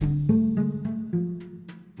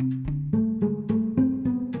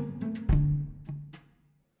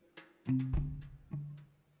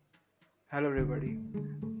Hello everybody,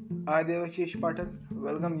 I Devashish Pathak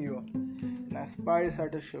welcome you in Aspire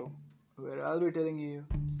Starter Show where I'll be telling you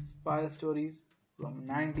spy stories from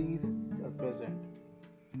 90s till present.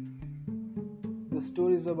 The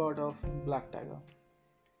story is about of Black Tiger.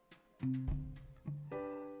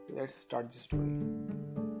 Let's start the story.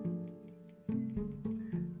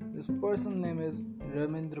 This person name is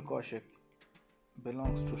Ramendra Kaushik,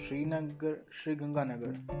 belongs to Sri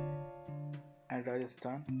Ganganagar and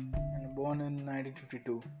Rajasthan and born in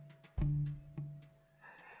 1952.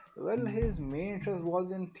 Well, his main interest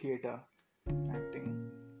was in theatre,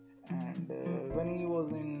 acting, and when he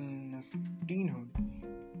was in his teenhood,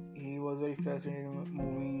 he was very fascinated in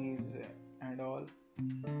movies and all.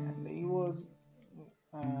 And he was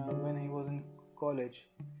when he was in college.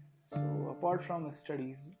 So apart from his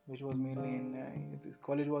studies, which was mainly in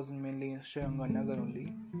college was mainly in Srinagar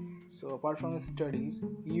only. So apart from his studies,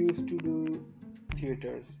 he used to do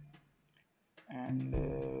theaters, and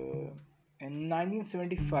in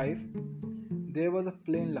 1975 there was a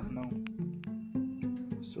play in Lucknow.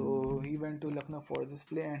 So he went to Lucknow for this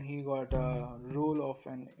play and he got a role of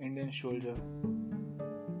an Indian soldier,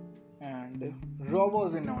 and Raw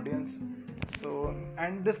was in audience. So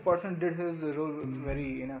and this person did his role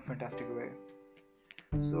very in a fantastic way.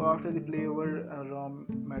 So after the play over, Ram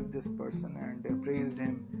met this person and praised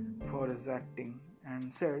him for his acting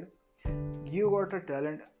and said, "You got a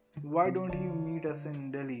talent. Why don't you meet us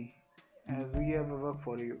in Delhi, as we have a work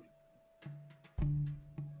for you?"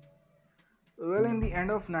 Well, in the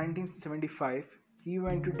end of 1975, he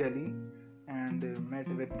went to Delhi and met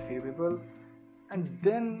with few people, and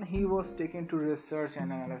then he was taken to research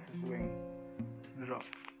and analysis wing, Raw.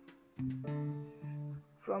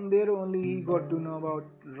 From there only he got to know about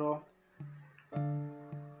Raw,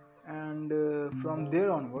 and from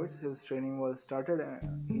there onwards his training was started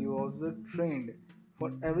and he was trained for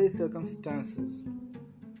every circumstances,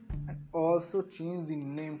 and also changed the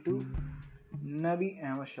name to Nabi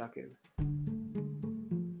Ahmad Shakir.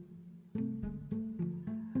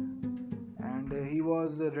 And he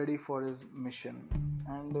was ready for his mission,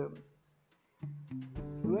 and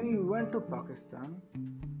when he went to Pakistan,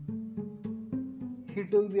 he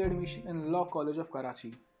took the admission in Law College of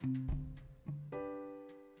Karachi,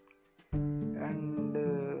 and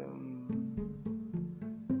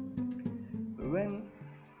when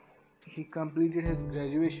he completed his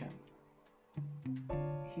graduation,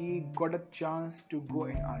 he got a chance to go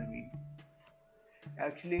in army.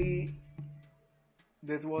 Actually,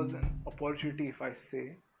 this was an opportunity, if I say.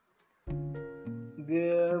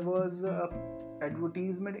 There was a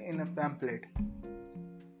advertisement in a pamphlet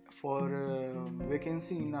for a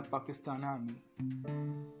vacancy in a Pakistan army.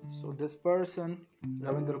 So this person,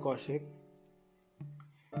 Ravindra Kaushik,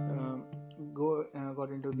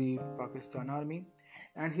 got into the Pakistan army,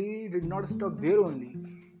 and he did not stop there only.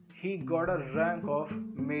 He got a rank of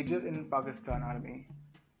major in Pakistan army.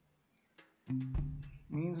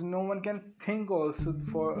 Means no one can think also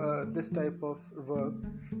for this type of work,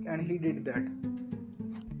 and he did that.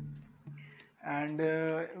 And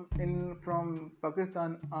in from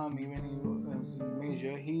Pakistan army, when he was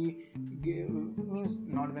major, he means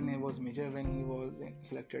not when he was major, when he was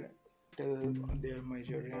selected till their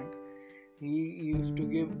major rank, he used to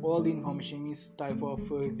give all the information, means type of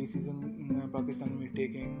decision Pakistan will be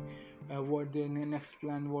taking, what the next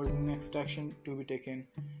plan was, next action to be taken,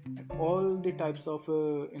 and all the types of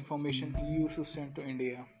information he used to send to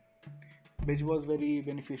India, which was very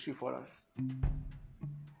beneficial for us.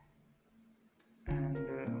 And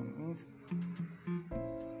means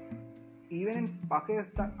even in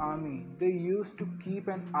Pakistan army, they used to keep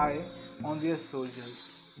an eye on their soldiers,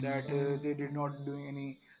 that they did not do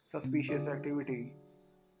any suspicious activity.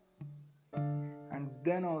 And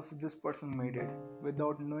then also this person made it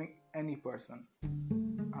without knowing any person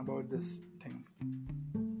about this thing.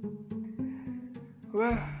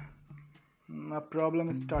 Well, a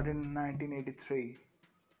problem started in 1983.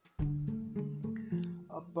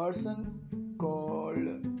 A person called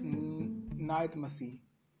Naith Masih,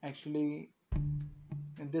 actually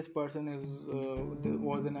this person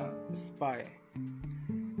was a spy.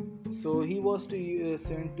 So he was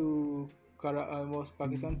sent to was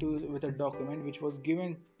Pakistan with a document which was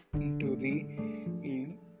given to the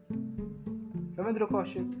Ravindra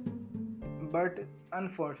Kaushik, but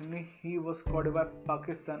unfortunately he was caught by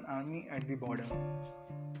Pakistan army at the border,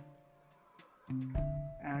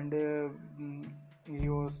 and he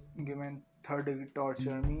was given third degree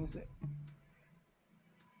torture. Means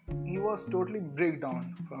he was totally break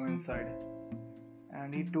down from inside,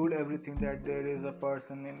 and he told everything, that there is a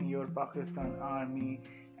person in your Pakistan army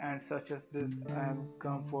and such as this, I have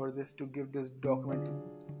come for this to give this document to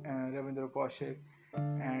Ravindra Kaushik,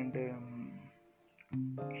 and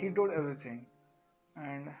he told everything.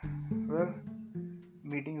 And well,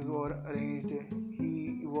 meetings were arranged.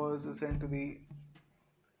 He was sent to the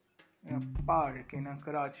park in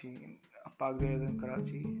Karachi, a park there is in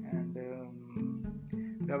Karachi, and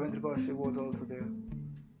Ravindra Kaushik was also there.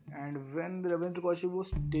 And when Ravindra Kaushik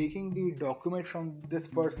was taking the document from this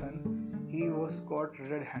person, he was caught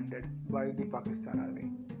red-handed by the Pakistan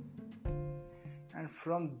army, and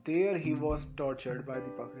from there he was tortured by the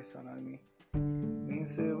Pakistan army.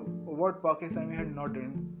 Means what Pakistan army had not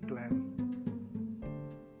done to him.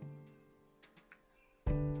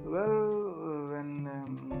 Well, when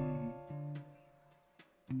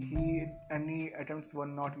any attempts were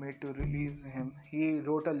not made to release him, he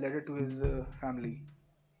wrote a letter to his family.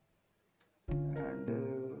 And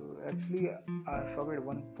actually, I forget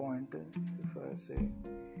one point. If I say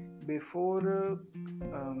before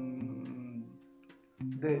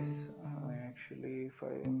this, actually, if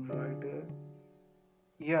I am right,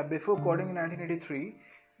 before Coding in 1983,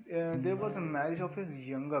 there was a marriage of his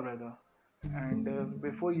younger brother. And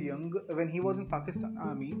when he was in Pakistan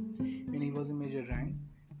army, when he was in major rank,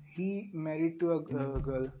 he married to a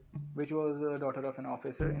girl which was a daughter of an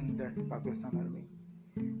officer in that Pakistan army.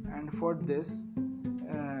 And for this,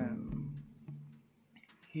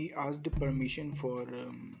 he asked permission for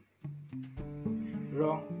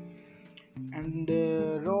Raw, and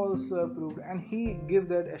Raw also approved, and he gave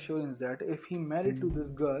that assurance that if he married to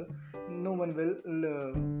this girl, no one will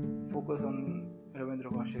focus on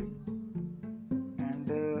Ravindra Kaushik.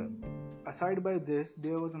 And aside by this,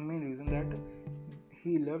 there was a main reason that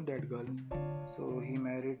he loved that girl, so he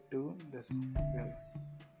married to this girl.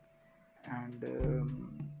 And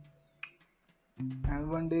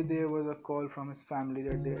one day there was a call from his family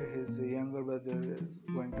that his younger brother is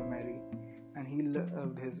going to marry, and he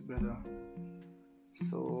loved his brother,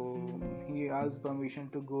 so he asked permission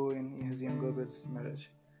to go in his younger brother's marriage.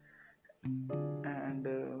 And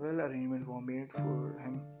arrangements were made for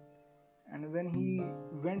him. And when he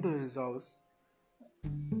went to his house,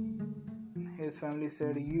 his family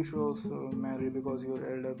said, "You should also marry because you are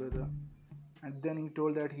elder brother." And then he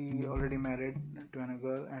told that he already married to another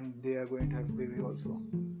girl and they are going to have a baby also.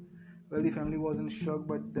 Well, the family was in shock,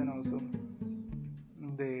 but then also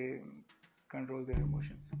they controlled their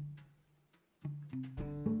emotions.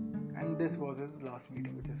 And this was his last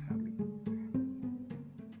meeting with his family.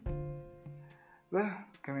 Well,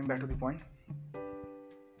 coming back to the point.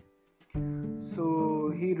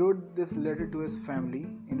 So he wrote this letter to his family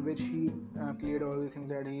in which he cleared all the things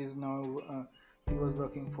that he is now he was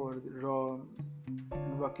working for Raw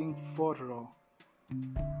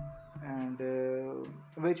and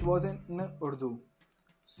which was in Urdu.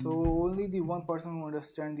 So only the one person who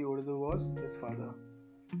understand the Urdu was his father.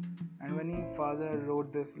 And when his father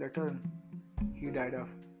wrote this letter, he died.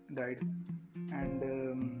 And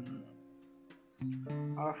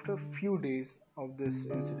after a few days of this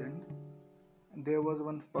incident, there was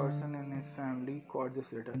one person in his family caught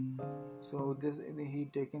this letter. So he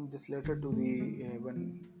taken this letter to the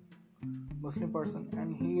one Muslim person,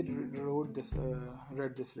 and he read this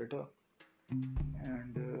letter.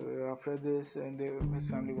 And after this, his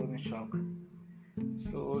family was in shock.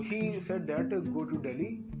 So he said that go to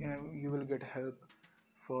Delhi and you will get help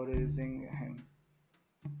for raising him.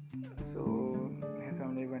 So his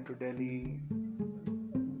family went to Delhi.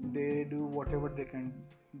 They do whatever they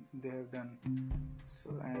have done. So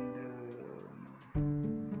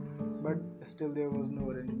but still there was no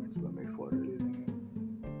arrangements were made for releasing him.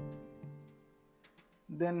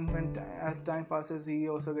 Then as time passes, he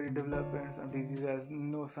also developed some disease as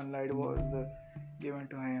no sunlight was given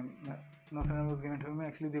to him. No sunlight was given to him.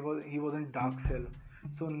 Actually, he was in dark cell,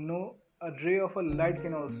 so a ray of a light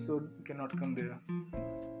cannot come there.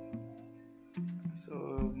 So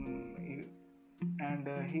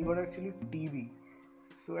he got actually TB.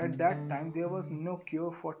 So at that time there was no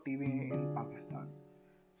cure for TB in Pakistan.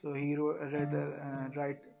 So he wrote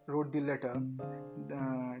the letter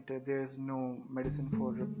that there is no medicine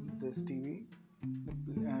for this TB.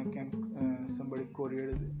 Can somebody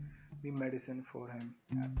courier the medicine for him?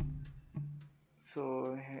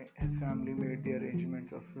 So his family made the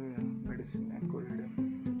arrangements of medicine and couriered him.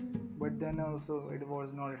 But then also it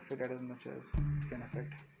was not affected as much as it can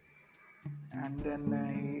affect. And then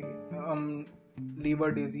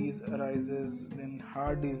liver disease arises, then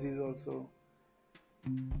heart disease also.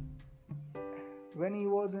 When he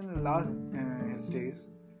was in last his days,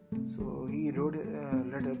 so he wrote a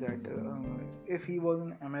letter that if he was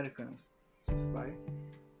an American spy,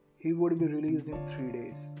 he would be released in 3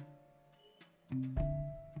 days.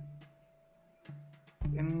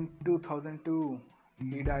 In 2002,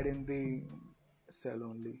 he died in the cell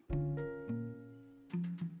only.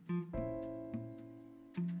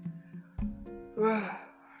 Well,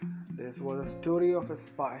 this was a story of a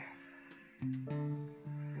spy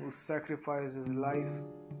who sacrificed his life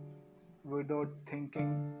without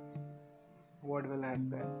thinking what will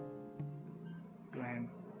happen to him.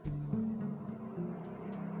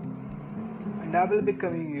 And I will be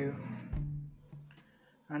coming you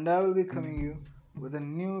and I will be coming you with a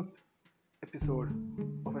new episode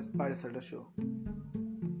of a Spider Sutter show.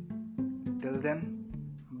 Till then,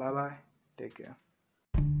 bye bye, take care.